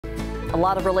A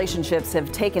lot of relationships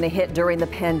have taken a hit during the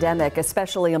pandemic,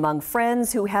 especially among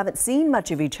friends who haven't seen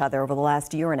much of each other over the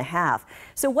last year and a half.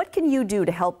 So what can you do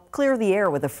to help clear the air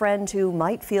with a friend who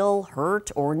might feel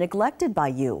hurt or neglected by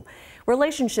you?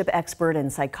 Relationship expert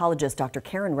and psychologist Dr.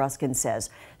 Karen Ruskin says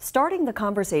starting the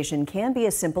conversation can be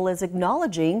as simple as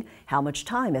acknowledging how much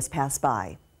time has passed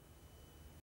by.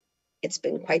 It's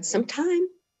been quite some time.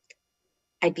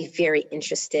 I'd be very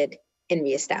interested in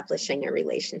reestablishing a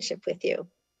relationship with you.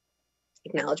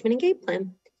 Acknowledgement and game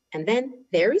plan. And then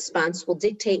their response will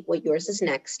dictate what yours is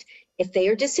next. If they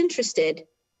are disinterested,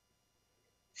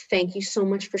 thank you so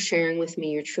much for sharing with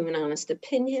me your true and honest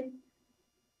opinion.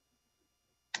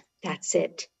 That's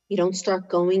it. You don't start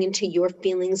going into your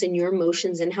feelings and your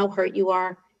emotions and how hurt you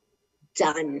are.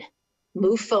 Done.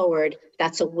 Move forward.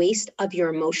 That's a waste of your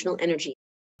emotional energy.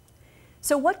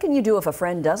 So what can you do if a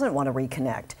friend doesn't want to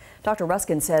reconnect? Dr.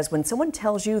 Ruskin says when someone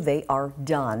tells you they are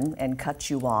done and cuts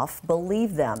you off,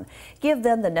 believe them. Give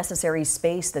them the necessary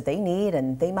space that they need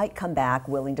and they might come back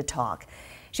willing to talk.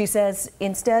 She says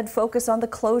instead focus on the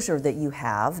closure that you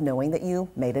have, knowing that you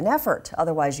made an effort.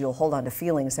 Otherwise you'll hold on to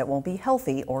feelings that won't be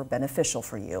healthy or beneficial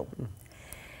for you.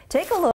 Take a look.